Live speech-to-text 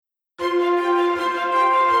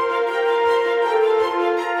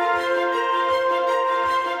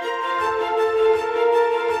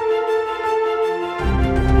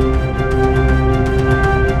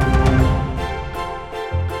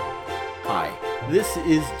This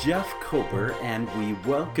is Jeff Kober, and we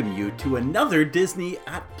welcome you to another Disney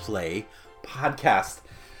at Play podcast.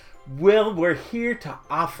 Well, we're here to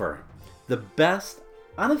offer the best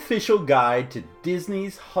unofficial guide to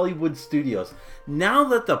Disney's Hollywood Studios now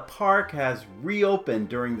that the park has reopened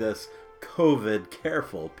during this COVID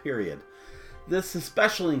careful period. This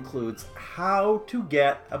especially includes how to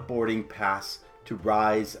get a boarding pass to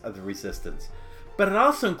Rise of the Resistance, but it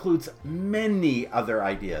also includes many other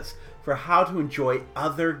ideas for how to enjoy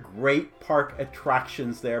other great park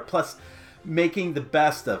attractions there, plus making the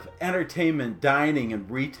best of entertainment, dining, and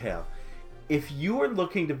retail. If you are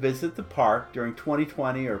looking to visit the park during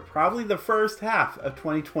 2020 or probably the first half of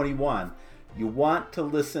 2021, you want to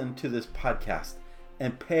listen to this podcast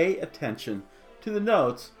and pay attention to the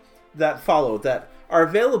notes that follow that are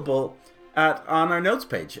available on our notes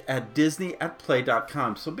page at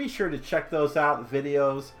disneyatplay.com. So be sure to check those out,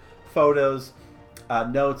 videos, photos,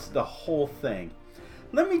 notes, the whole thing.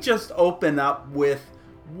 Let me just open up with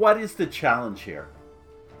what is the challenge here.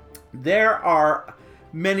 There are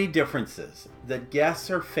many differences that guests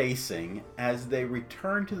are facing as they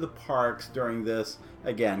return to the parks during this,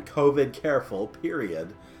 again, COVID careful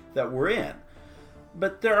period that we're in.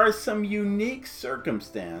 But there are some unique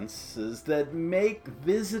circumstances that make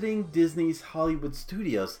visiting Disney's Hollywood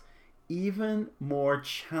Studios even more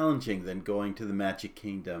challenging than going to the Magic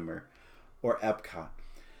Kingdom or Epcot.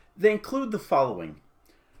 They include the following.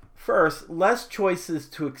 First, less choices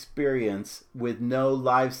to experience with no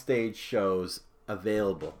live stage shows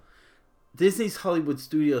available. Disney's Hollywood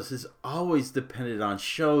Studios has always depended on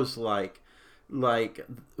shows like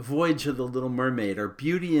Voyage of the Little Mermaid or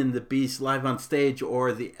Beauty and the Beast live on stage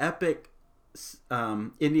or the epic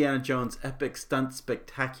Indiana Jones Epic Stunt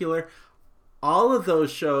Spectacular. All of those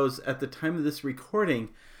shows at the time of this recording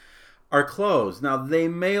are closed. Now, they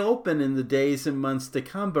may open in the days and months to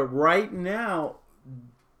come, but right now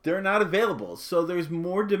they're not available. So there's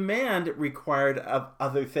more demand required of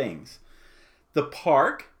other things. The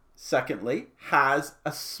park, secondly, has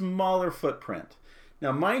a smaller footprint.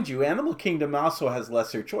 Now, mind you, Animal Kingdom also has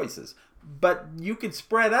lesser choices, but you could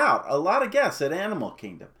spread out a lot of guests at Animal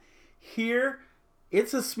Kingdom. Here,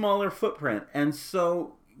 it's a smaller footprint, and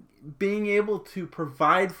so being able to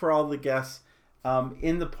provide for all the guests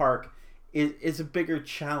in the park is a bigger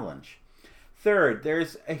challenge. Third,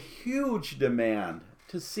 there's a huge demand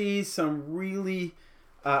to see some really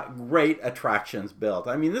great attractions built.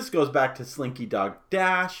 I mean, this goes back to Slinky Dog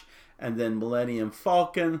Dash, and then Millennium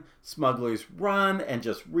Falcon, Smuggler's Run, and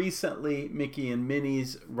just recently Mickey and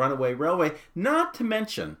Minnie's Runaway Railway, not to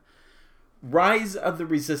mention Rise of the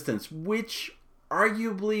Resistance, which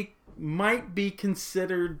arguably might be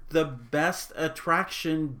considered the best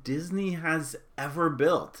attraction Disney has ever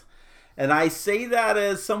built. And I say that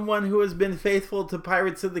as someone who has been faithful to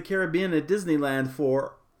Pirates of the Caribbean at Disneyland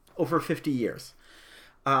for over 50 years.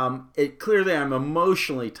 Clearly I'm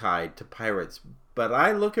emotionally tied to Pirates, but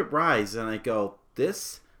I look at Rise and I go,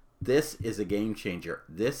 this is a game changer.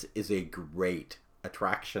 This is a great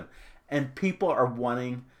attraction, and people are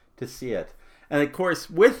wanting to see it. And of course,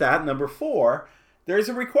 with that, number 4, there's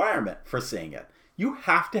a requirement for seeing it. You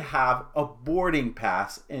have to have a boarding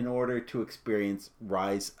pass in order to experience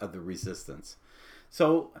Rise of the Resistance.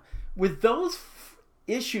 So with those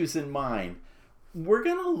issues in mind, we're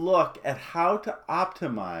going to look at how to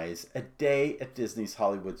optimize a day at Disney's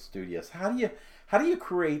Hollywood Studios. How do you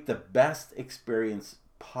create the best experience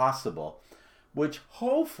possible, which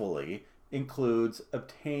hopefully includes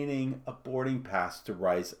obtaining a boarding pass to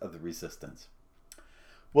Rise of the Resistance?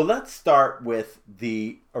 Well, let's start with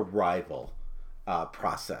the arrival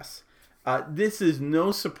process. This is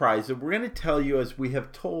no surprise that we're going to tell you, as we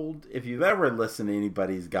have told, if you've ever listened to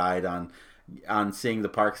anybody's guide on seeing the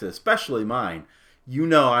parks, especially mine, you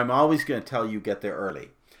know I'm always going to tell you get there early.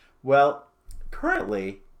 Well,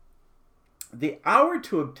 currently, the hour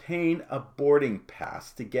to obtain a boarding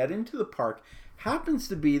pass to get into the park happens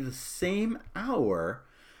to be the same hour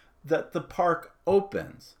that the park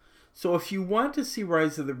opens. So if you want to see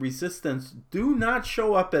Rise of the Resistance, do not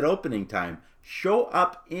show up at opening time. Show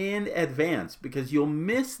up in advance, because you'll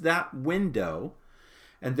miss that window.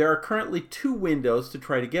 And there are currently 2 windows to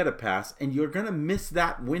try to get a pass, and you're going to miss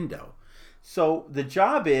that window. So the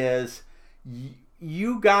job is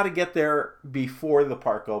you got to get there before the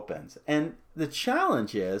park opens. And the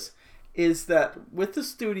challenge is that with the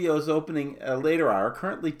studios opening a later hour,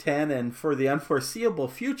 currently 10, and for the unforeseeable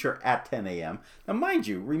future at 10 a.m. Now, mind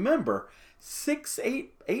you, remember,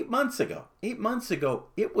 8 months ago,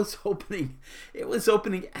 it was opening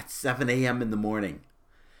at 7 a.m. in the morning.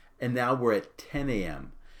 And now we're at 10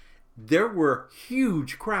 a.m. There were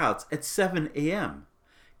huge crowds at 7 a.m.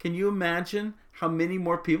 can you imagine how many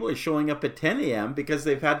more people are showing up at 10 a.m. because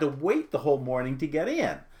they've had to wait the whole morning to get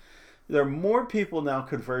in? There are more people now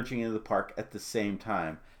converging into the park at the same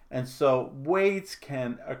time. And so waits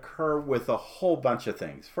can occur with a whole bunch of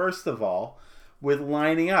things. First of all, with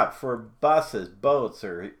lining up for buses, boats,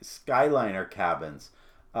 or Skyliner cabins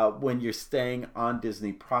when you're staying on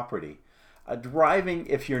Disney property. Driving,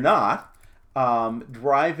 if you're not,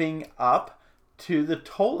 driving up to the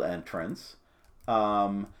toll entrance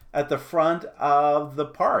at the front of the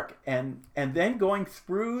park and then going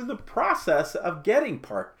through the process of getting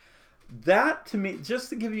parked. That, to me, just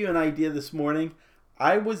to give you an idea, this morning,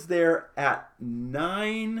 I was there at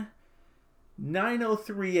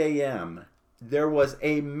 9:03 a.m. There was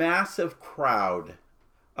a massive crowd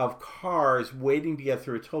of cars waiting to get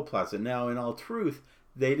through a toll plaza. Now, in all truth,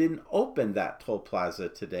 they didn't open that toll plaza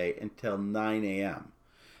today until 9 a.m.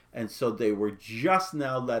 And so they were just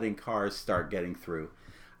now letting cars start getting through.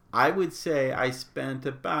 I would say I spent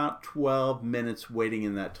about 12 minutes waiting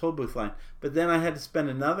in that toll booth line, but then I had to spend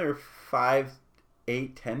another 5,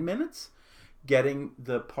 8, 10 minutes getting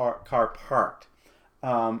the car parked.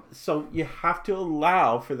 So you have to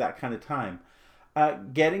allow for that kind of time.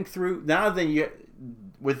 Getting through, now then,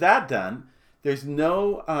 with that done, there's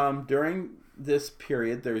no, during this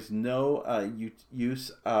period, there's no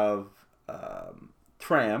use of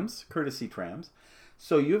trams, courtesy trams.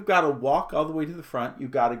 So you've got to walk all the way to the front. You've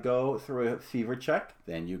got to go through a fever check.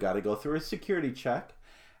 Then you got to go through a security check.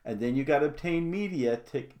 And then you got to obtain media,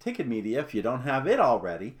 ticket media, if you don't have it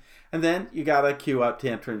already. And then you got to queue up to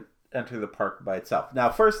enter the park by itself. Now,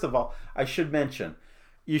 first of all, I should mention,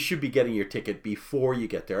 you should be getting your ticket before you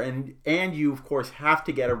get there. And you, of course, have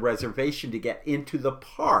to get a reservation to get into the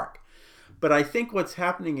park. But I think what's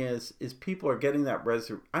happening is people are getting that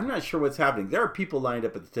reservation. I'm not sure what's happening. There are people lined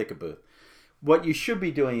up at the ticket booth. What you should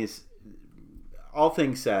be doing is, all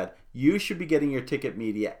things said, you should be getting your ticket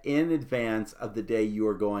media in advance of the day you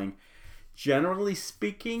are going. Generally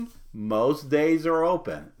speaking, most days are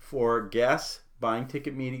open for guests buying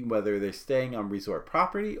ticket media, whether they're staying on resort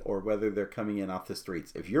property or whether they're coming in off the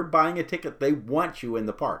streets. If you're buying a ticket, they want you in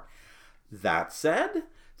the park. That said,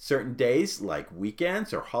 certain days like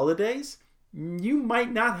weekends or holidays, you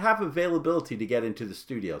might not have availability to get into the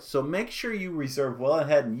studio. So make sure you reserve well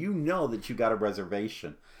ahead and you know that you got a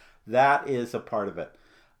reservation. That is a part of it.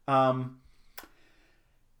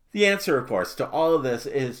 The answer, of course, to all of this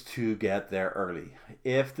is to get there early.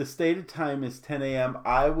 If the stated time is 10 a.m.,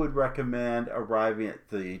 I would recommend arriving at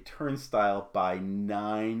the turnstile by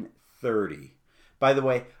 9:30. By the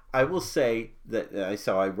way, I will say that I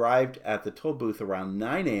arrived at the toll booth around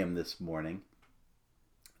 9 a.m. this morning.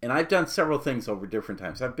 And I've done several things over different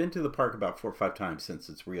times. I've been to the park about 4 or 5 times since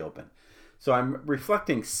it's reopened. So I'm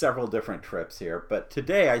reflecting several different trips here. But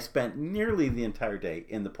today I spent nearly the entire day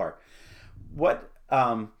in the park.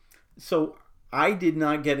 So I did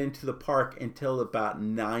not get into the park until about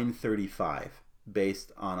 9:35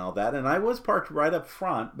 based on all that. And I was parked right up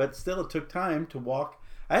front, but still it took time to walk.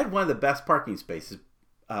 I had one of the best parking spaces,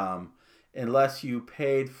 unless you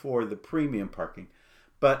paid for the premium parking.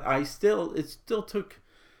 But it still took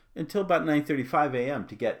until about 9:35 a.m.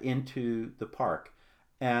 to get into the park.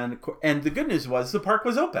 And the good news was the park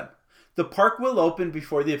was open. The park will open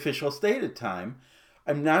before the official stated time.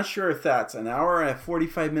 I'm not sure if that's an hour and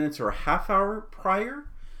 45 minutes or a half hour prior.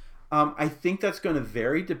 I think that's going to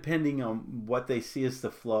vary depending on what they see as the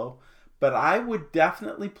flow. But I would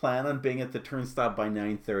definitely plan on being at the turnstile by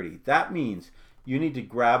 9:30. That means you need to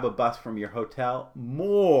grab a bus from your hotel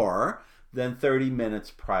more than 30 minutes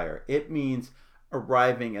prior. It means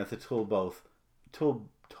arriving at the toll booth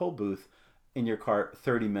in your car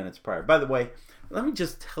 30 minutes prior. By the way, let me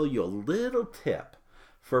just tell you a little tip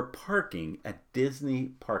for parking at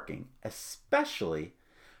Disney parking, especially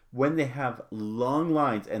when they have long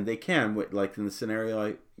lines, and they can, like in the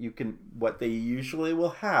scenario, what they usually will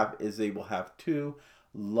have is they will have 2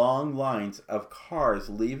 long lines of cars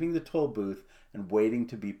leaving the toll booth and waiting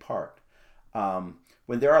to be parked.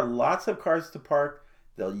 When there are lots of cars to park,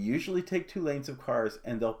 they'll usually take 2 lanes of cars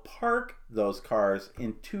and they'll park those cars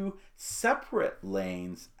in 2 separate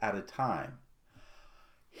lanes at a time.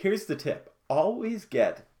 Here's the tip. Always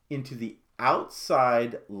get into the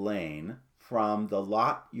outside lane from the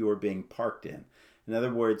lot you are being parked in. In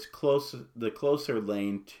other words, the closer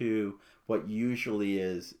lane to what usually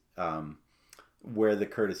is where the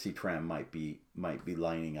courtesy tram might be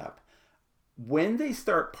lining up. When they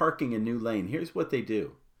start parking a new lane, here's what they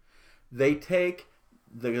do. They take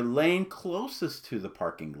the lane closest to the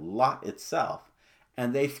parking lot itself,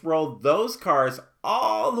 and they throw those cars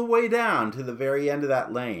all the way down to the very end of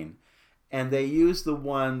that lane. And they use the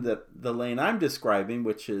lane I'm describing,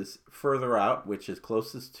 which is further out, which is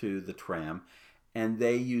closest to the tram, and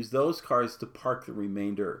they use those cars to park the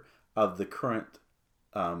remainder of the current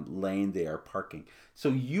lane they are parking. So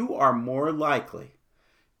you are more likely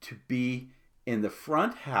to be in the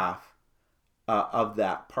front half of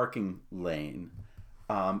that parking lane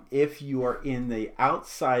if you are in the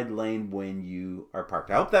outside lane when you are parked.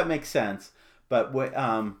 I hope that makes sense. But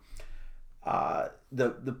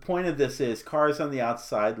the point of this is cars on the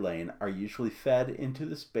outside lane are usually fed into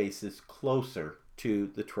the spaces closer to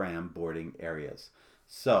the tram boarding areas.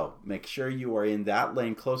 So make sure you are in that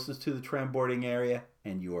lane closest to the tram boarding area,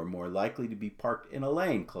 and you are more likely to be parked in a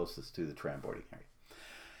lane closest to the tram boarding area.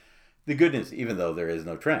 The good news, even though there is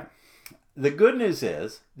no tram, the good news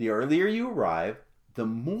is the earlier you arrive, the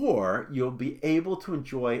more you'll be able to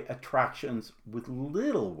enjoy attractions with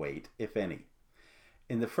little wait, if any.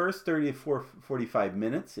 In the first 30 to 45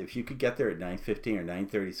 minutes, if you could get there at 9:15 or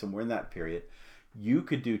 9:30, somewhere in that period, you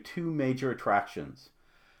could do 2 major attractions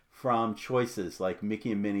from choices like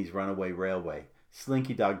Mickey and Minnie's Runaway Railway,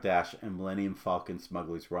 Slinky Dog Dash, and Millennium Falcon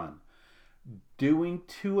Smuggler's Run. Doing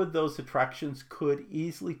 2 of those attractions could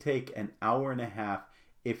easily take an hour and a half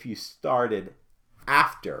if you started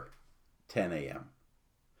after 10 a.m.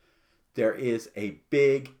 There is a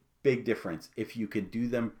big difference if you can do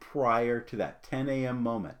them prior to that 10 a.m.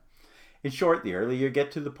 moment. In short, the earlier you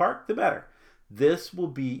get to the park, the better. This will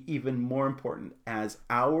be even more important as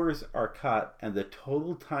hours are cut and the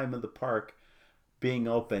total time of the park being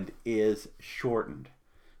opened is shortened.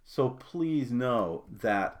 So please know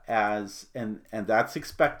that and that's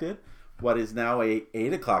expected. What is now a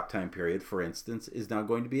 8 o'clock time period, for instance, is now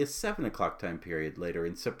going to be a 7 o'clock time period later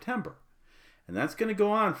in September. And that's going to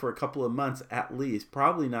go on for a couple of months at least,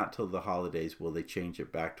 probably not till the holidays will they change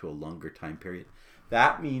it back to a longer time period.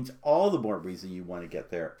 That means all the more reason you want to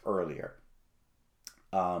get there earlier.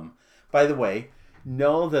 By the way,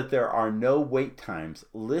 know that there are no wait times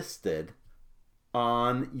listed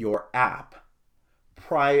on your app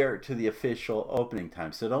prior to the official opening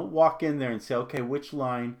time. So don't walk in there and say, okay, which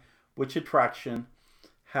attraction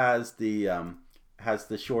has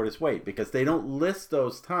the shortest wait, because they don't list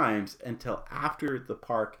those times until after the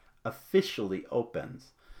park officially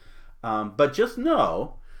opens. But just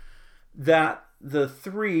know that the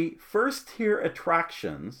 3 first-tier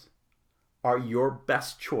attractions are your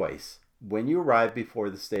best choice when you arrive before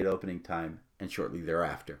the state opening time and shortly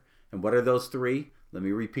thereafter. And what are those 3? Let me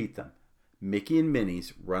repeat them. Mickey and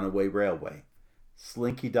Minnie's Runaway Railway,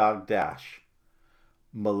 Slinky Dog Dash,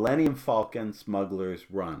 Millennium Falcon Smuggler's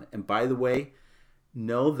Run. And by the way,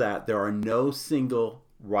 know that there are no single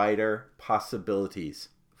rider possibilities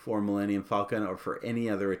for Millennium Falcon or for any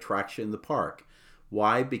other attraction in the park.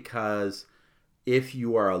 Why? Because if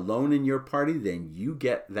you are alone in your party, then you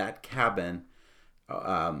get that cabin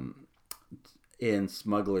in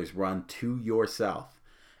Smuggler's Run to yourself.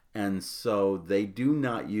 And so they do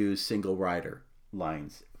not use single rider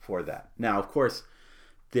lines for that. Now, of course,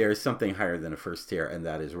 there's something higher than a first tier, and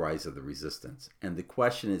that is Rise of the Resistance. And the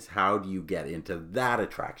question is, how do you get into that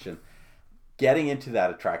attraction? Getting into that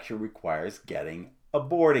attraction requires getting a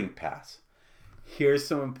boarding pass. Here's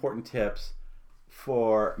some important tips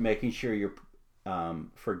for making sure you're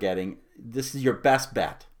this is your best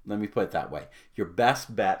bet. Let me put it that way. Your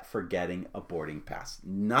best bet for getting a boarding pass.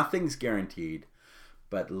 Nothing's guaranteed,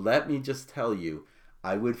 but let me just tell you,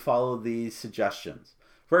 I would follow these suggestions.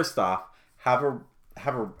 First off, have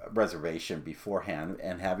a reservation beforehand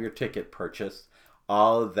and have your ticket purchased.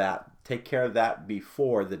 All of that, take care of that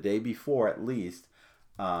the day before at least,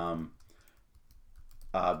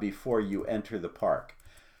 before you enter the park.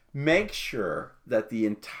 Make sure that the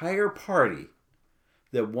entire party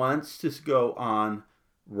that wants to go on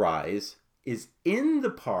Rise is in the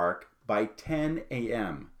park by 10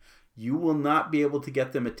 a.m. You will not be able to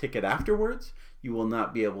get them a ticket afterwards. You will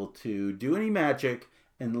not be able to do any magic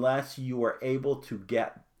unless you are able to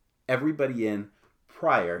get everybody in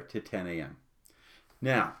prior to 10 a.m.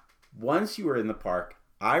 Now, once you are in the park,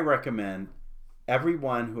 I recommend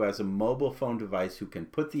everyone who has a mobile phone device who can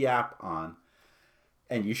put the app on,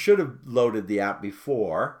 and you should have loaded the app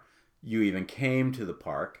before you even came to the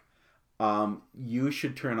park, you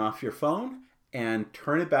should turn off your phone and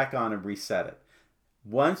turn it back on and reset it.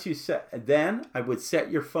 Once you then I would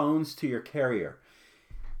set your phones to your carrier.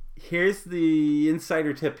 Here's the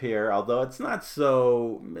insider tip here, although it's not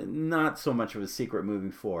so much of a secret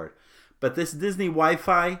moving forward. But this Disney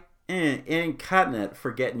Wi-Fi ain't cutting it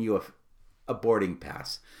for getting you a boarding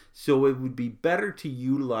pass. So it would be better to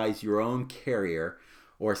utilize your own carrier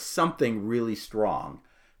or something really strong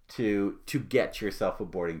to get yourself a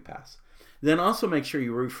boarding pass. Then also make sure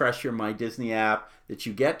you refresh your My Disney app, that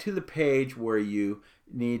you get to the page where you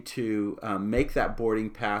need to make that boarding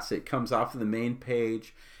pass. It comes off of the main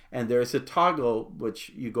page, and there's a toggle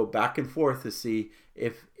which you go back and forth to see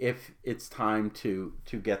if it's time to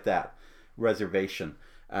get that reservation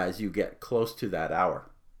as you get close to that hour.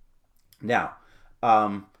 Now,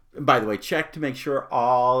 by the way, check to make sure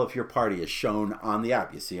all of your party is shown on the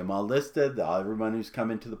app. You see them all listed, everyone who's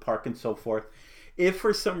come into the park and so forth. If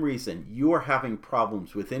for some reason you are having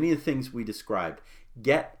problems with any of the things we described,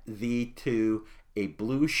 get thee to a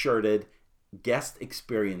blue-shirted guest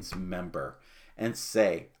experience member and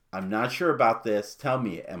say, I'm not sure about this. Tell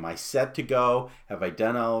me, am I set to go? Have I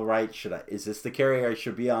done all right? Is this the carrier I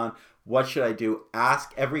should be on? What should I do?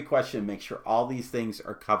 Ask every question. Make sure all these things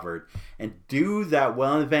are covered. And do that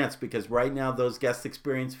well in advance, because right now those guest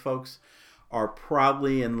experience folks are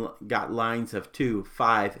probably got lines of 2,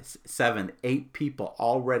 5, 7, 8 people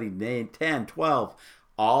already, 10, 12,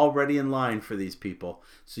 already in line for these people.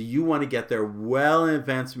 So you want to get there well in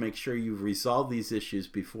advance to make sure you've resolved these issues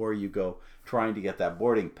before you go trying to get that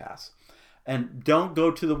boarding pass. And don't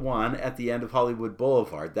go to the one at the end of Hollywood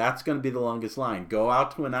Boulevard. That's going to be the longest line. Go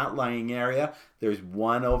out to an outlying area. There's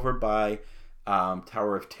one over by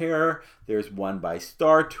Tower of Terror. There's one by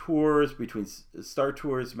Star Tours, between Star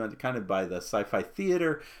Tours, kind of by the Sci-Fi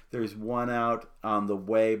Theater. There's one out on the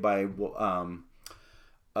way by Walt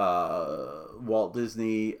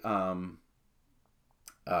Disney, the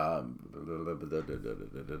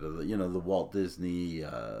Walt Disney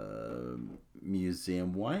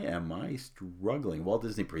Museum. Why am I struggling? Walt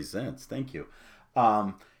Disney Presents. Thank you.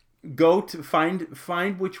 Go to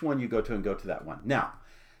find which one you go to and go to that one. Now,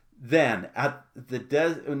 then at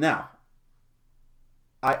the now,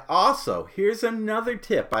 I also, here's another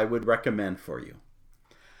tip I would recommend for you.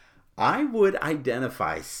 I would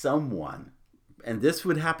identify someone, and this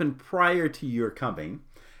would happen prior to your coming,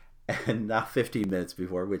 and not 15 minutes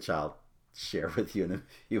before, which I'll share with you in a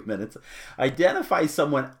few minutes. Identify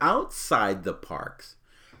someone outside the parks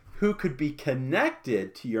who could be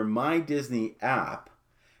connected to your My Disney app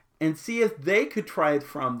and see if they could try it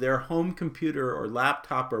from their home computer or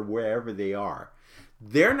laptop or wherever they are.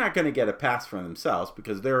 They're not going to get a pass for themselves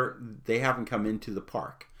because they haven't come into the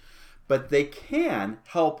park, but they can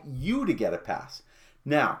help you to get a pass.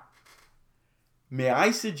 Now, may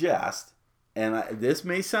I suggest, and this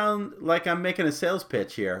may sound like I'm making a sales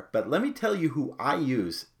pitch here, but let me tell you who I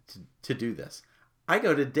use to do this. I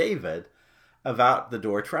go to David of Out the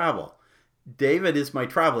Door Travel. David is my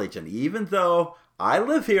travel agent. Even though I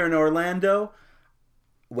live here in Orlando,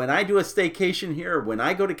 when I do a staycation here, when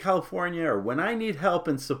I go to California, or when I need help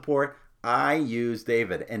and support, I use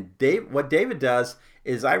David. And what David does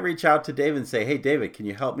is I reach out to David and say, hey, David, can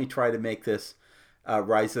you help me try to make this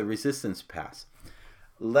Rise of the Resistance pass?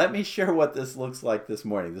 Let me share what this looks like this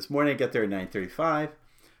morning. This morning I get there at 9:35,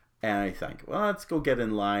 and I think, well, let's go get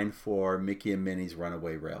in line for Mickey and Minnie's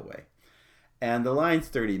Runaway Railway. And the line's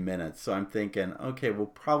 30 minutes, so I'm thinking, okay, we'll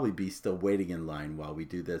probably be still waiting in line while we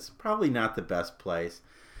do this. Probably not the best place.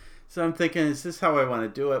 So I'm thinking, is this how I want to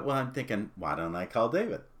do it? Well, I'm thinking, why don't I call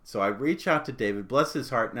David? So I reach out to David, bless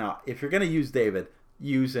his heart. Now, if you're going to use David,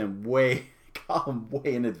 use him call him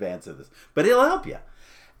way in advance of this. But he'll help you.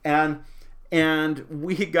 And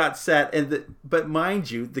we got set, but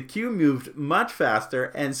mind you, the queue moved much faster,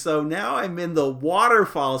 and so now I'm in the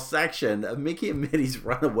waterfall section of Mickey and Minnie's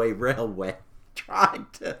Runaway Railway, trying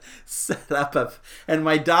to set up and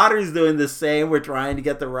my daughter's doing the same. We're trying to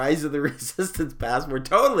get the Rise of the Resistance pass. We're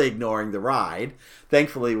totally ignoring the ride.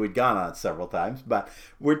 Thankfully, we'd gone on it several times, but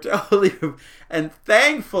we're totally, and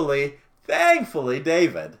thankfully,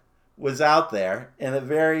 David was out there in a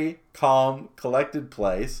very calm, collected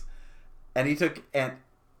place. And he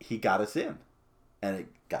got us in, and it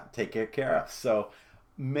got taken care of. So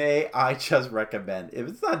may I just recommend, if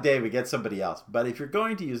it's not David, get somebody else. But if you're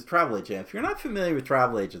going to use a travel agent, if you're not familiar with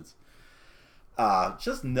travel agents,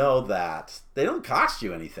 just know that they don't cost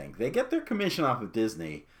you anything. They get their commission off of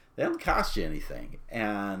Disney. They don't cost you anything.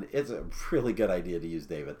 And it's a really good idea to use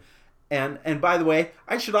David. And by the way,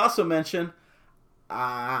 I should also mention,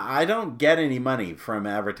 I don't get any money from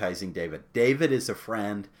advertising David. David is a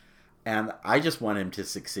friend. And I just want him to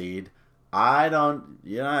succeed. You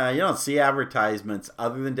don't see advertisements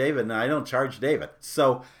other than David, and I don't charge David.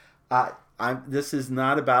 So this is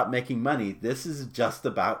not about making money. This is just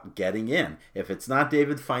about getting in. If it's not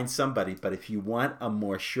David, find somebody. But if you want a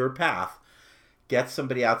more sure path, get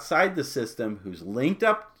somebody outside the system who's linked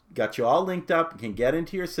up, got you all linked up, can get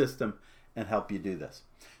into your system and help you do this.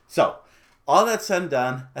 So all that said and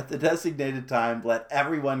done, at the designated time, let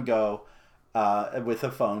everyone go. With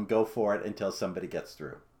a phone, go for it until somebody gets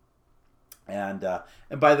through.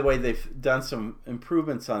 And by the way, they've done some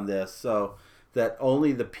improvements on this so that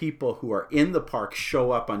only the people who are in the park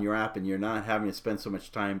show up on your app, and you're not having to spend so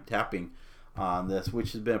much time tapping on this,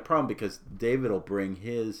 which has been a problem because David will bring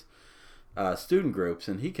his student groups,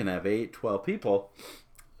 and he can have 8, 12 people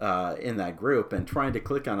in that group, and trying to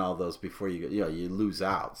click on all those before you lose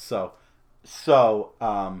out. So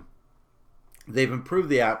they've improved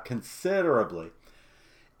the app considerably.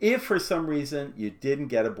 If for some reason you didn't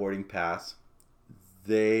get a boarding pass,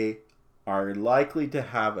 they are likely to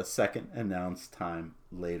have a second announced time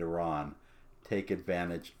later on. Take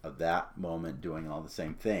advantage of that moment doing all the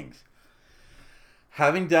same things.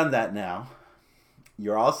 Having done that now,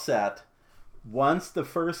 you're all set. Once the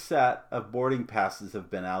first set of boarding passes have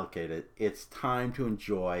been allocated, it's time to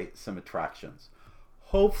enjoy some attractions.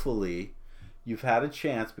 Hopefully, you've had a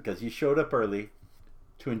chance, because you showed up early,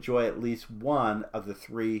 to enjoy at least one of the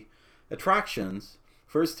 3 attractions,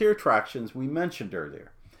 first tier attractions we mentioned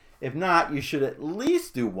earlier. If not, you should at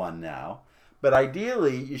least do one now, but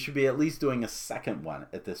ideally you should be at least doing a second one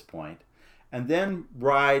at this point, and then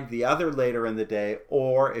ride the other later in the day,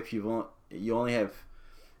 or if you only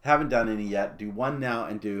haven't done any yet, do one now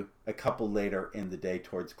and do a couple later in the day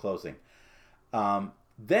towards closing.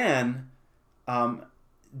 Then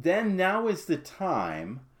now is the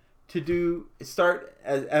time to start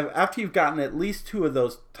after you've gotten at least 2 of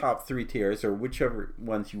those top 3 tiers, or whichever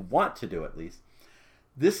ones you want to do at least.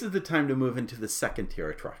 This is the time to move into the second tier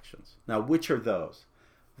attractions. Now, which are those?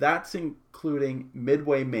 That's including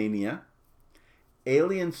Midway Mania,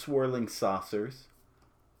 Alien Swirling Saucers,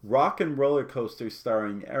 Rock and Roller Coaster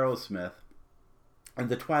starring Aerosmith, and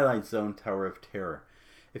the Twilight Zone Tower of Terror.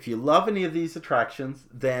 If you love any of these attractions,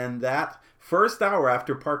 then that first hour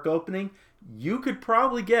after park opening, you could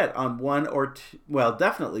probably get on one or two, well,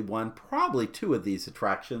 definitely one, probably 2 of these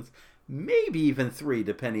attractions, maybe even 3,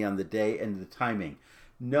 depending on the day and the timing.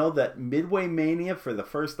 Know that Midway Mania for the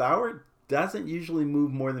first hour doesn't usually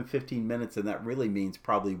move more than 15 minutes, and that really means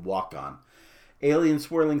probably walk on. Alien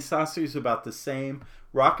Swirling Saucers about the same.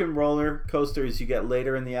 Rock and Roller Coaster, as you get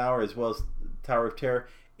later in the hour, as well as Tower of Terror,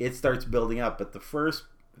 it starts building up. But the first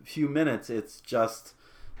few minutes, it's just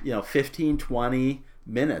 15, 20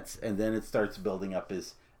 minutes, and then it starts building up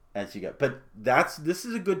as you get. But this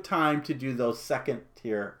is a good time to do those second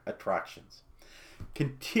tier attractions.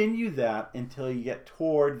 Continue that until you get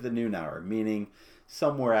toward the noon hour, meaning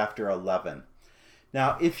somewhere after 11.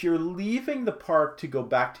 Now, if you're leaving the park to go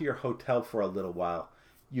back to your hotel for a little while,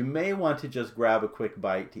 you may want to just grab a quick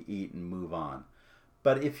bite to eat and move on.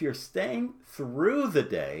 But if you're staying through the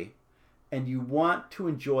day and you want to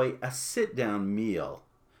enjoy a sit-down meal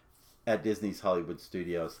at Disney's Hollywood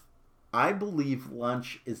Studios, I believe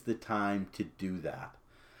lunch is the time to do that.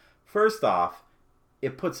 First off,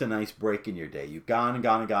 it puts a nice break in your day. You've gone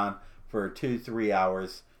for 2-3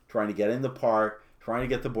 hours trying to get in the park, trying to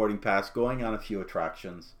get the boarding pass, going on a few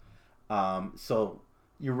attractions. So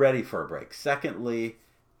you're ready for a break. Secondly,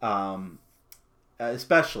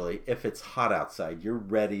 especially if it's hot outside, you're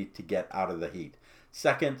ready to get out of the heat.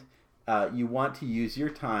 Second, you want to use your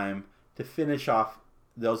time to finish off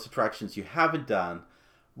those attractions you haven't done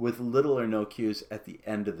with little or no queues at the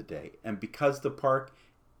end of the day. And because the park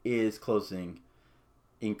is closing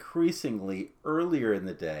increasingly earlier in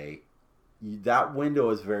the day, that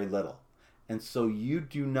window is very little. And so you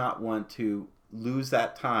do not want to lose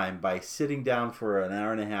that time by sitting down for an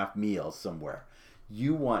hour and a half meal somewhere.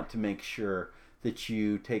 You want to make sure that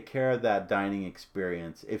you take care of that dining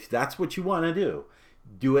experience. If that's what you want to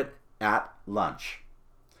do it at lunch.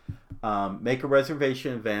 Make a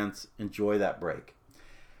reservation in advance. Enjoy that break.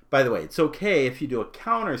 By the way, it's okay if you do a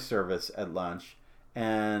counter service at lunch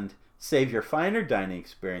and save your finer dining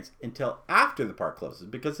experience until after the park closes.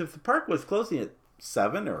 Because if the park was closing at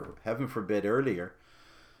 7 or heaven forbid earlier,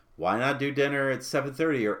 why not do dinner at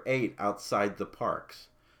 7:30 or 8 outside the parks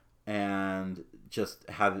and just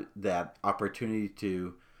have that opportunity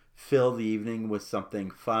to fill the evening with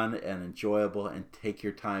something fun and enjoyable and take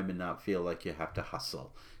your time and not feel like you have to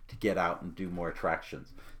hustle to get out and do more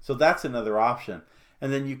attractions. So that's another option.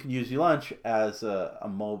 And then you can use your lunch as a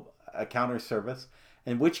counter service,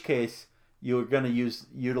 in which case you're going to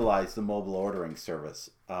utilize the mobile ordering service.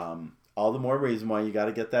 All the more reason why you got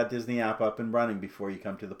to get that Disney app up and running before you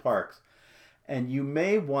come to the parks. And you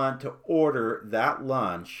may want to order that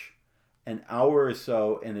lunch an hour or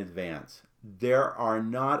so in advance. There are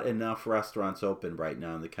not enough restaurants open right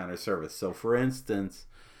now in the counter service. So for instance,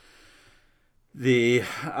 the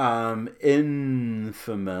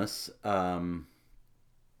infamous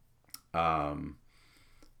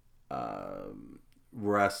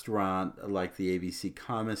restaurant like the ABC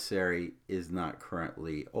Commissary is not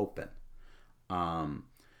currently open. Um,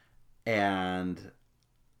 and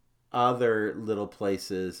other little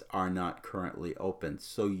places are not currently open.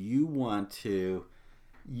 So you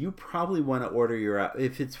probably want to order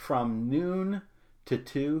if it's from noon to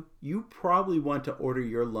 2, you probably want to order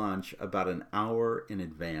your lunch about an hour in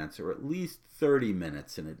advance, or at least 30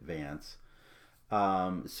 minutes in advance,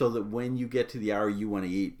 so that when you get to the hour you want to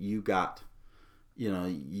eat, you got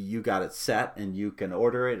it set, and you can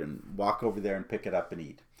order it and walk over there and pick it up and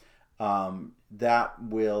eat. That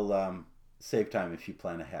will save time if you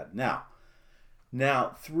plan ahead. Now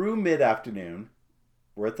through mid-afternoon,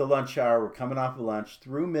 we're at the lunch hour, we're coming off of lunch.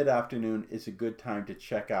 Through mid-afternoon is a good time to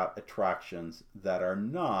check out attractions that are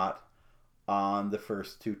not on the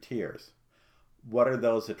first 2 tiers. What are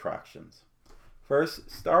those attractions?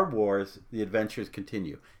 First, Star Wars: The Adventures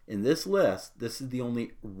Continue. In this list, this is the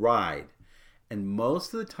only ride. And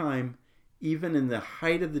most of the time, even in the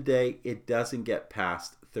height of the day, it doesn't get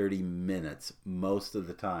past 30 minutes most of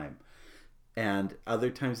the time. And other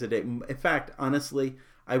times of the day, in fact, honestly,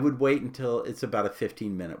 I would wait until it's about a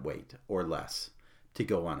 15-minute wait or less to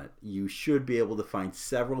go on it. You should be able to find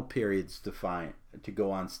several periods to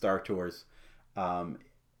go on Star Tours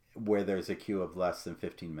where there's a queue of less than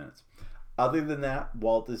 15 minutes. Other than that,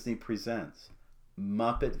 Walt Disney Presents,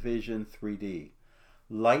 Muppet Vision 3D,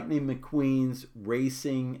 Lightning McQueen's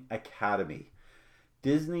Racing Academy,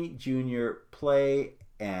 Disney Junior Play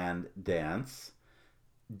and Dance,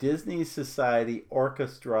 Disney Society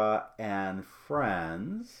Orchestra and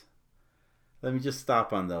Friends. Let me just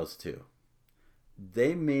stop on those 2.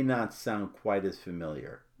 They may not sound quite as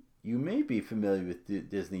familiar. You may be familiar with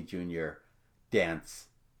Disney Junior Dance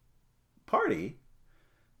Party,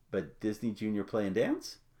 but Disney Junior Play and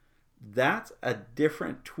Dance? That's a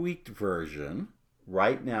different tweaked version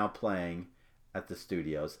right now playing at the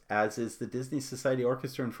studios, as is the Disney Society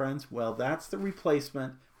Orchestra and Friends. Well, that's the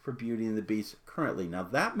replacement for Beauty and the Beast currently. Now,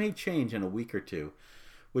 that may change in a week or 2,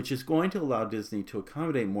 which is going to allow Disney to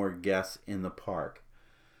accommodate more guests in the park.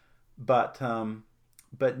 But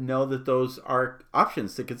know that those are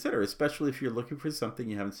options to consider, especially if you're looking for something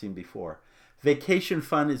you haven't seen before. Vacation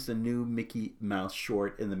Fun is the new Mickey Mouse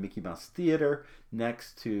short in the Mickey Mouse Theater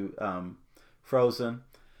next to Frozen.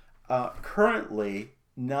 Currently,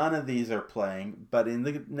 none of these are playing, but in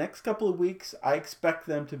the next couple of weeks, I expect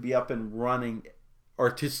them to be up and running,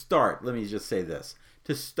 or to start, let me just say this,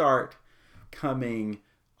 to start coming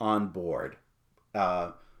on board,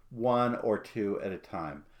 1 or 2 at a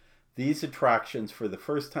time. These attractions, for the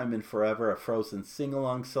first time in forever, a Frozen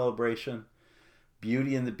sing-along celebration,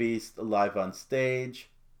 Beauty and the Beast live on stage,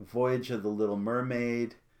 Voyage of the Little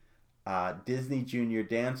Mermaid, Disney Junior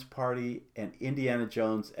Dance Party, and Indiana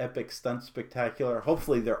Jones Epic Stunt Spectacular.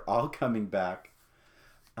 Hopefully they're all coming back.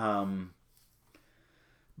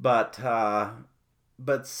 But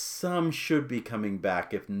some should be coming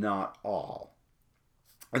back, if not all.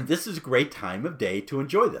 And this is a great time of day to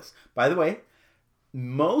enjoy this. By the way,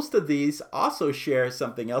 most of these also share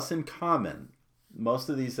something else in common. Most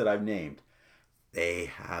of these that I've named, they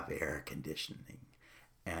have air conditioning.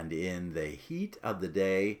 And in the heat of the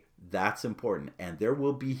day, that's important. And there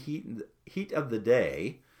will be heat of the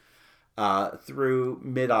day through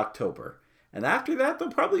mid-October. And after that,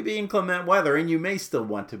 there'll probably be inclement weather, and you may still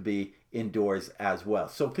want to be indoors as well.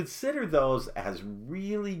 So consider those as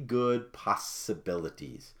really good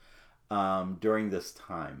possibilities during this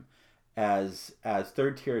time. As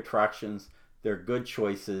third-tier attractions, they're good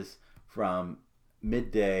choices from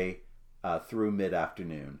midday through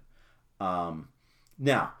mid-afternoon.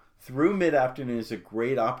 Now, through mid-afternoon is a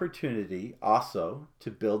great opportunity also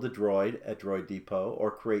to build a droid at Droid Depot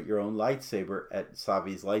or create your own lightsaber at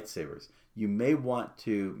Savi's Lightsabers. You may want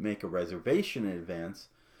to make a reservation in advance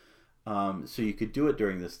so you could do it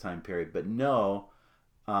during this time period. But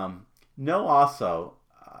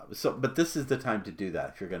but this is the time to do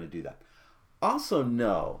that if you're going to do that. Also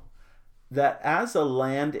know that as a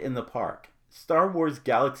land in the park, Star Wars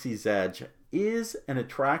Galaxy's Edge is an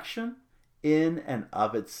attraction in and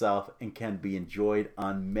of itself and can be enjoyed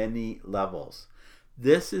on many levels.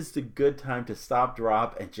 This is the good time to stop,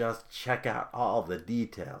 drop, and just check out all the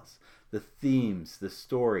details, the themes, the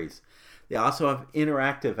stories. They also have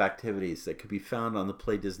interactive activities that can be found on the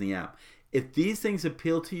Play Disney app. If these things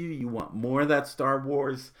appeal to you, you want more of that Star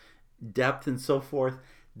Wars depth and so forth,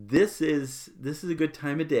 this is a good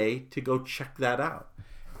time of day to go check that out.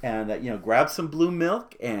 And grab some blue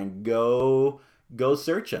milk and go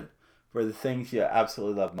searching for the things you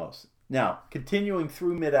absolutely love most. Now, continuing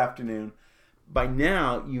through mid-afternoon, by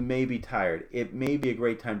now you may be tired. It may be a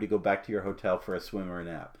great time to go back to your hotel for a swim or a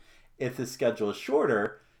nap. If the schedule is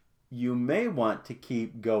shorter, you may want to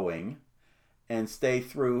keep going and stay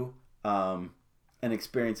through and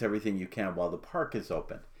experience everything you can while the park is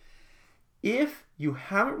open. If you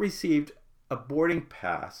haven't received a boarding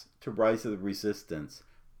pass to Rise of the Resistance,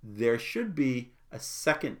 there should be a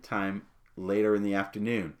second time later in the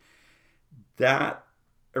afternoon. That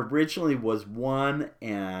originally was 1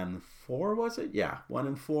 and 4, was it? Yeah, 1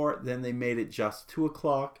 and 4. Then they made it just 2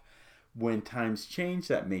 o'clock. When times change,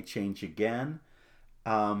 that may change again.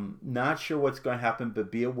 Not sure what's going to happen,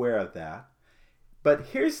 but be aware of that. But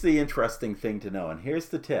here's the interesting thing to know, and here's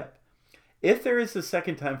the tip. If there is a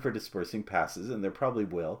second time for dispersing passes, and there probably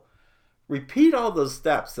will, repeat all those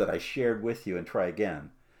steps that I shared with you and try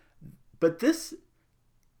again. But this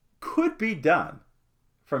could be done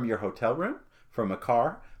from your hotel room, from a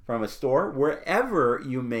car, from a store, wherever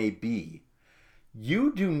you may be.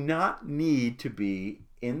 You do not need to be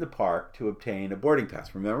in the park to obtain a boarding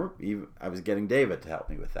pass. Remember, I was getting David to help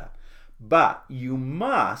me with that. But you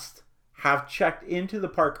must have checked into the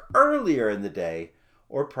park earlier in the day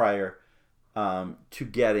or prior to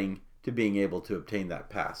being able to obtain that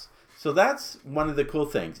pass. So that's one of the cool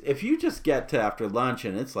things. If you just get to after lunch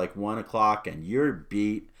and it's like 1 o'clock and you're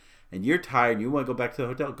beat and you're tired and you want to go back to the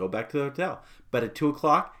hotel, go back to the hotel. But at 2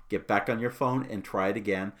 o'clock, get back on your phone and try it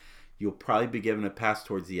again. You'll probably be given a pass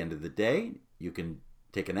towards the end of the day. You can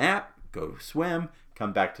take a nap, go swim,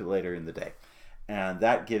 come back to later in the day. And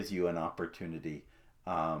that gives you an opportunity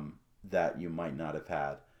that you might not have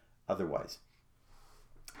had otherwise.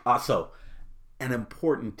 Also, an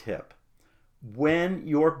important tip. When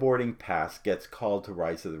your boarding pass gets called to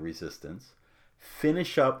Rise of the Resistance,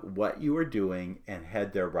 finish up what you are doing and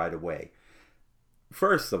head there right away.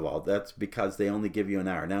 First of all, that's because they only give you an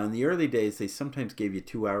hour. Now, in the early days, they sometimes gave you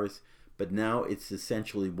 2 hours, but now it's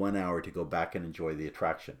essentially 1 hour to go back and enjoy the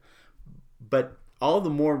attraction. But all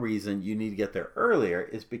the more reason you need to get there earlier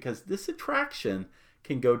is because this attraction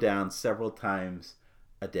can go down several times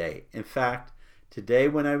a day. In fact, today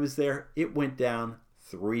when I was there, it went down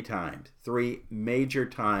 3 times, 3 major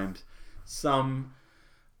times, some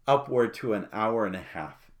upward to an hour and a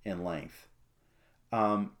half in length.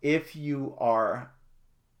 If you are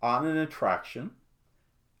on an attraction,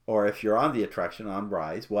 or if you're on the attraction on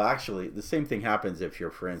Rise, well, actually, the same thing happens if you're,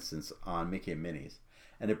 for instance, on Mickey and Minnie's,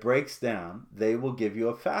 and it breaks down, they will give you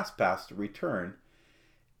a fast pass to return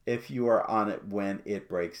if you are on it when it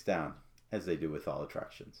breaks down, as they do with all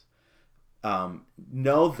attractions.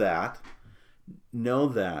 Know that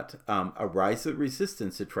a Rise of the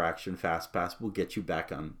Resistance attraction fast pass will get you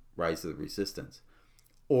back on Rise of the Resistance,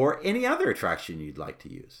 or any other attraction you'd like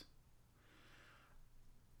to use.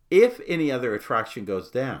 If any other attraction goes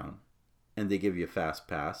down and they give you a fast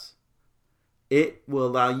pass, it will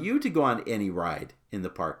allow you to go on any ride in the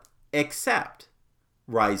park except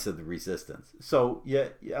Rise of the Resistance. So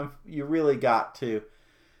you really got to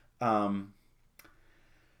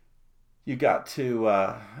you got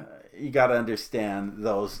to understand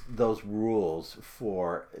those rules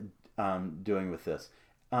for doing with this.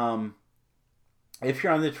 If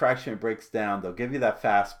you're on the attraction, it breaks down, they'll give you that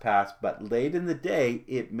fast pass, but late in the day,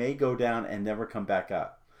 it may go down and never come back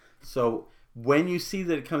up. So when you see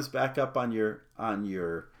that it comes back up on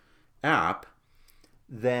your app,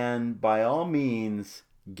 then by all means,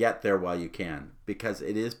 get there while you can, because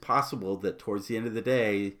it is possible that towards the end of the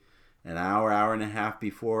day, an hour and a half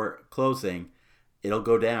before closing, it'll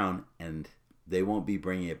go down and they won't be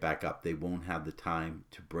bringing it back up. They won't have the time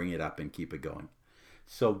to bring it up and keep it going.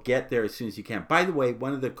 So get there as soon as you can. By the way,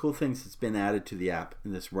 one of the cool things that's been added to the app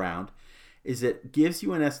in this round is it gives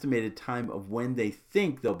you an estimated time of when they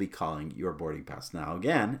think they'll be calling your boarding pass. Now,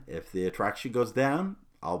 again, if the attraction goes down,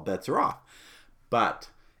 all bets are off. But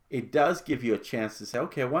it does give you a chance to say,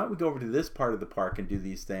 okay, why don't we go over to this part of the park and do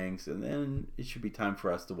these things, and then it should be time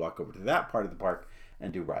for us to walk over to that part of the park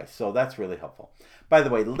and do Rise. So that's really helpful. By the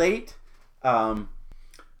way,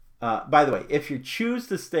 if you choose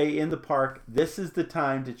to stay in the park, this is the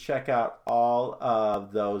time to check out all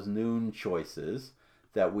of those noon choices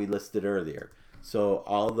that we listed earlier. So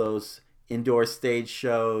all those indoor stage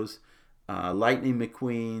shows, Lightning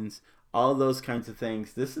McQueen's, all those kinds of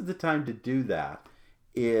things. This is the time to do that,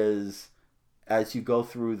 is as you go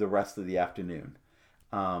through the rest of the afternoon.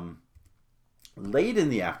 Late in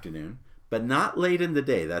the afternoon, but not late in the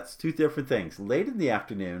day. That's 2 different things. Late in the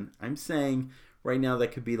afternoon, I'm saying right now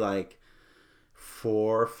that could be like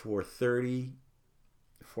 4:30,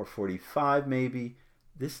 4:45 maybe.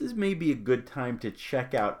 This is maybe a good time to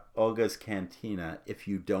check out Olga's Cantina if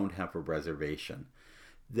you don't have a reservation.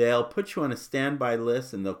 They'll put you on a standby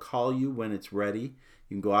list and they'll call you when it's ready.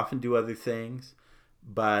 You can go off and do other things.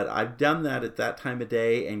 But I've done that at that time of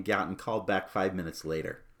day and gotten called back 5 minutes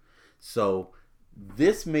later. So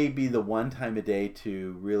this may be the one time a day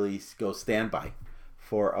to really go standby.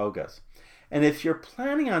 for Oga's. And if you're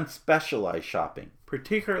planning on specialized shopping,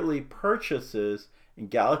 particularly purchases in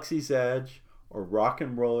Galaxy's Edge or Rock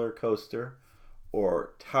and Roller Coaster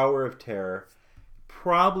or Tower of Terror,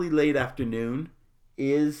 probably late afternoon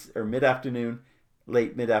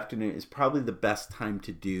late mid-afternoon is probably the best time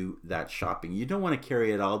to do that shopping. You don't want to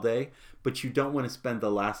carry it all day, but you don't want to spend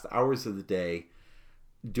the last hours of the day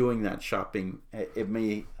doing that shopping. It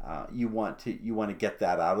may you want to get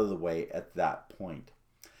that out of the way at that point.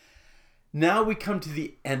 Now we come to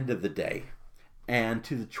the end of the day and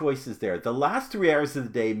to the choices there. The last 3 hours of the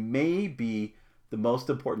day may be the most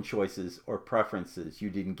important choices or preferences you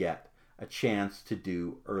didn't get a chance to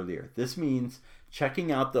do earlier. This means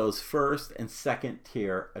checking out those first and second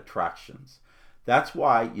tier attractions. That's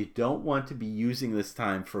why you don't want to be using this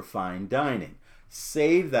time for fine dining.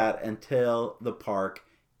 Save that until the park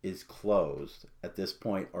is closed at this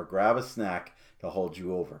point, or grab a snack to hold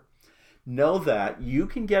you over. Know that you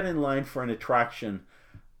can get in line for an attraction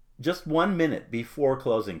just 1 minute before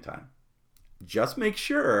closing time. Just make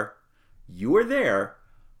sure you are there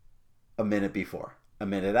a minute before. A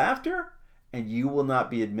minute after, and you will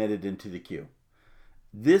not be admitted into the queue.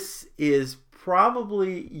 This is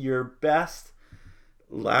probably your best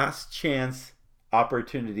last chance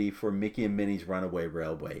opportunity for Mickey and Minnie's Runaway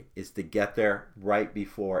Railway, is to get there right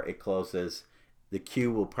before it closes. The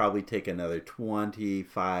queue will probably take another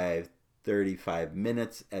 25, 35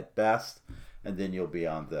 minutes at best, and then you'll be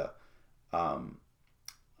on the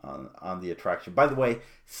attraction. By the way,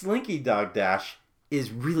 Slinky Dog Dash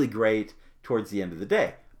is really great towards the end of the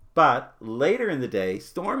day. But later in the day,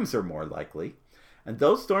 storms are more likely, and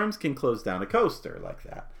those storms can close down a coaster like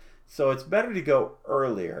that. So it's better to go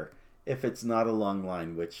earlier if it's not a long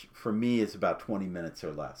line, which for me is about 20 minutes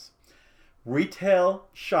or less. Retail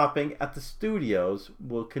shopping at the studios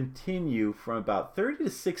will continue from about 30 to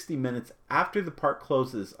 60 minutes after the park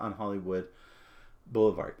closes on Hollywood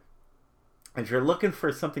Boulevard. If you're looking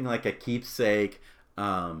for something like a keepsake,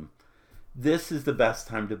 this is the best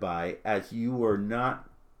time to buy, as you are not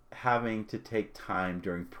having to take time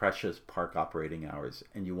during precious park operating hours,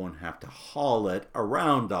 and you won't have to haul it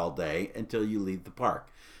around all day until you leave the park.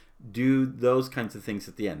 Do those kinds of things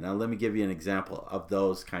at the end. Now let me give you an example of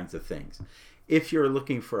those kinds of things. If you're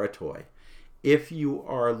looking for a toy, if you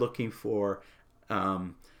are looking for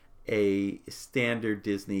a standard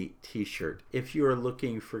Disney t-shirt, if you are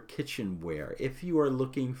looking for kitchenware, if you are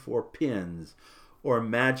looking for pins or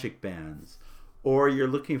magic bands, or you're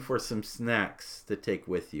looking for some snacks to take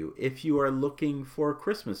with you, if you are looking for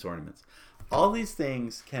Christmas ornaments, all these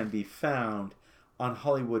things can be found on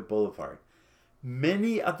Hollywood Boulevard.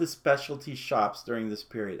 Many of the specialty shops during this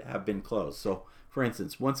period have been closed. So, for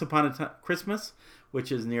instance, Once Upon a Christmas,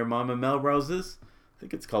 which is near Mama Melrose's, I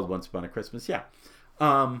think it's called Once Upon a Christmas, yeah.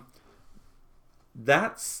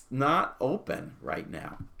 That's not open right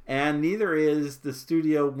now. And neither is the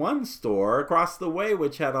Studio One store across the way,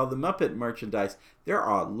 which had all the Muppet merchandise. There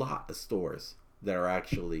are a lot of stores that are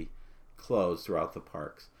actually closed throughout the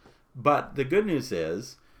parks. But the good news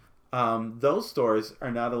is, those stores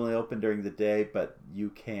are not only open during the day, but you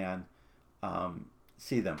can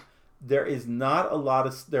see them. There is not a lot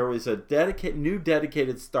of. There was a new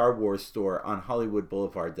dedicated Star Wars store on Hollywood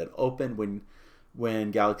Boulevard that opened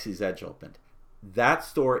when Galaxy's Edge opened. That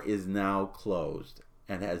store is now closed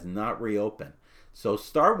and has not reopened. So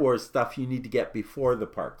Star Wars stuff you need to get before the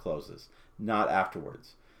park closes, not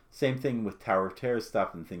afterwards. Same thing with Tower of Terror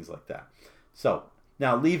stuff and things like that. So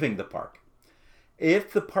now leaving the park.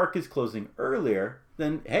 If the park is closing earlier,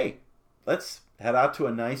 then hey, let's head out to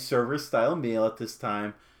a nice server-style meal at this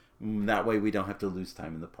time. That way we don't have to lose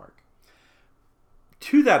time in the park.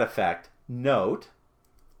 To that effect, note,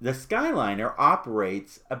 the Skyliner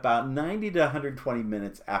operates about 90 to 120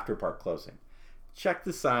 minutes after park closing. Check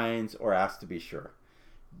the signs or ask to be sure.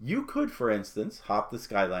 You could, for instance, hop the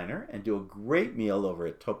Skyliner and do a great meal over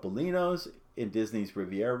at Topolino's in Disney's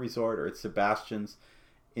Riviera Resort, or at Sebastian's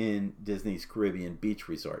in Disney's Caribbean Beach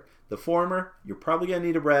Resort. The former, you're probably going to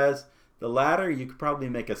need a res. The latter, you could probably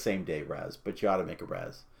make a same-day res, but you ought to make a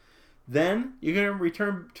res. Then you're going to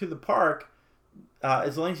return to the park,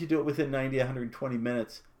 as long as you do it within 90 to 120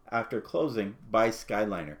 minutes after closing, by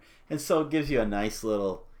Skyliner. And so it gives you a nice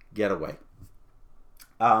little getaway.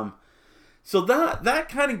 So that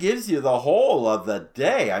kind of gives you the whole of the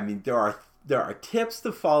day. I mean, there are tips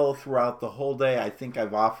to follow throughout the whole day. I think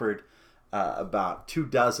I've offered about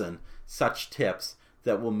 24 such tips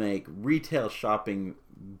that will make retail shopping,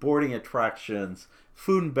 boarding attractions,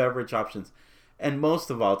 food and beverage options, and most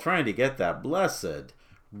of all, trying to get that blessed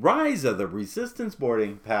Rise of the Resistance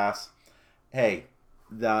boarding pass. Hey,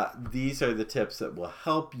 these are the tips that will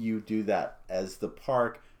help you do that as the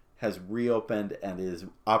park has reopened and is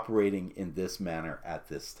operating in this manner at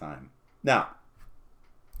this time. Now,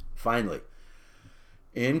 finally,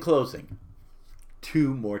 in closing,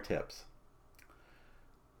 2 more tips.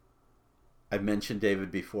 I mentioned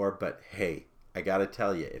David before, but hey, I gotta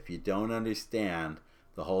tell you, if you don't understand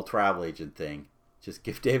the whole travel agent thing, just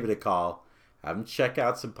give David a call, have him check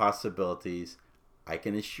out some possibilities. I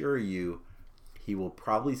can assure you, he will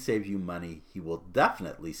probably save you money. He will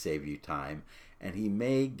definitely save you time, and he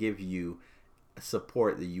may give you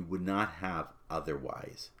support that you would not have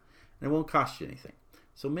otherwise. And it won't cost you anything.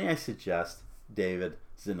 So may I suggest David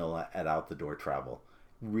Zanola at Out the Door Travel.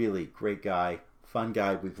 Really great guy, fun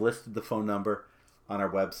guy. We've listed the phone number on our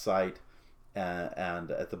website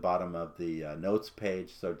and at the bottom of the notes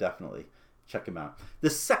page, so definitely check him out. The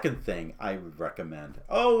second thing I would recommend,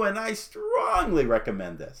 and I strongly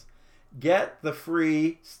recommend this, get the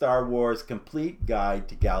free Star Wars Complete Guide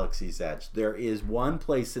to Galaxy's Edge. There is one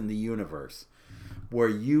place in the universe where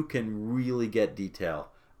you can really get detail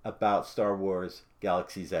about Star Wars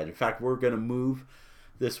Galaxy's Edge. In fact, we're going to move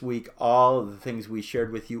this week all of the things we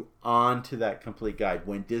shared with you onto that complete guide.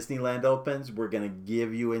 When Disneyland opens, we're going to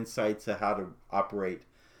give you insights on how to operate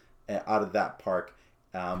out of that park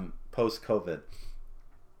post-COVID.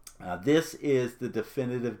 This is the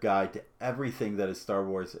definitive guide to everything that is Star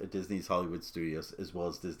Wars at Disney's Hollywood Studios as well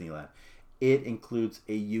as Disneyland. It includes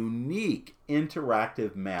a unique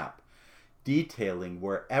interactive map detailing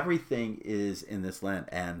where everything is in this land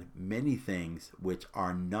and many things which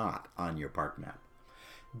are not on your park map.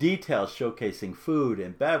 Details showcasing food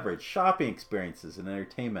and beverage, shopping experiences, and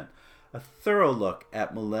entertainment. A thorough look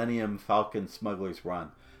at Millennium Falcon Smuggler's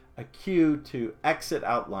Run. A queue to exit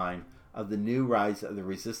outline of the new Rise of the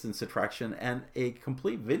Resistance attraction, and a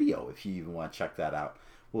complete video, if you even want to check that out,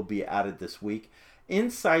 will be added this week.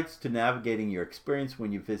 Insights to navigating your experience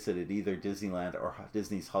when you visited either Disneyland or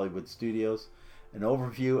Disney's Hollywood Studios. An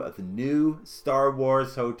overview of the new Star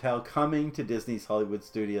Wars hotel coming to Disney's Hollywood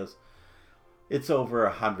Studios. It's over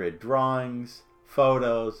 100 drawings,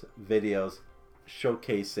 photos, videos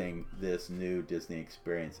showcasing this new Disney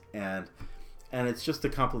experience. And it's just a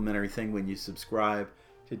complimentary thing when you subscribe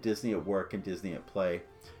to Disney at Work and Disney at Play,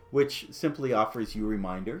 which simply offers you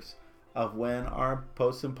reminders of when our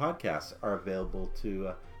posts and podcasts are available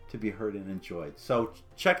to be heard and enjoyed. So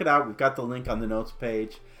check it out. We've got the link on the notes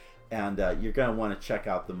page, and you're going to want to check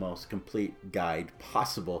out the most complete guide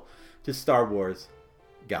possible to Star Wars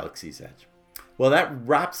Galaxy's Edge. Well, that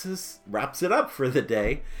wraps it up for the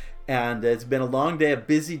day, and it's been a long day, a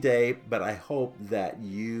busy day, but I hope that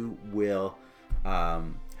you will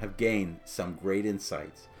have gained some great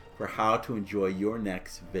insights for how to enjoy your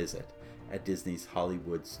next visit at Disney's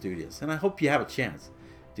Hollywood Studios. And I hope you have a chance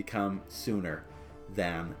to come sooner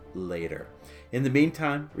than later. In the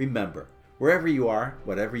meantime, remember, wherever you are,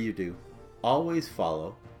 whatever you do, always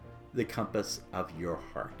follow the compass of your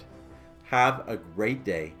heart. Have a great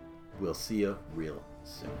day. We'll see you real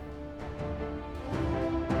soon.